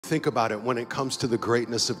Think about it when it comes to the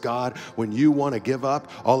greatness of God. When you want to give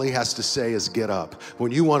up, all he has to say is get up.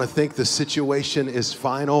 When you want to think the situation is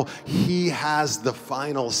final, he has the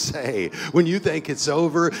final say. When you think it's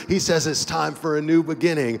over, he says it's time for a new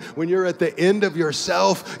beginning. When you're at the end of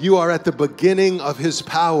yourself, you are at the beginning of his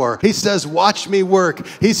power. He says, watch me work.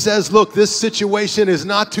 He says, look, this situation is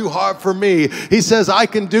not too hard for me. He says, I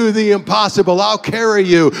can do the impossible. I'll carry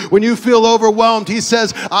you. When you feel overwhelmed, he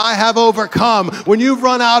says, I have overcome. When you've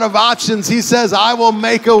run out of options, he says, I will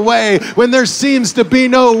make a way. When there seems to be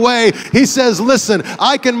no way, he says, listen,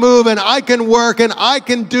 I can move and I can work and I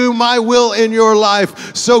can do my will in your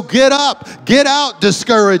life. So get up, get out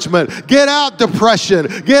discouragement, get out depression,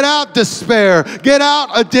 get out despair, get out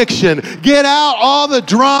addiction, get out all the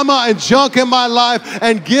drama and junk in my life,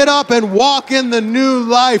 and get up and walk in the new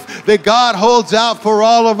life that God holds out for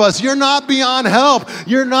all of us. You're not beyond help.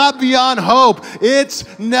 You're not beyond hope.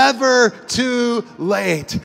 It's never too late.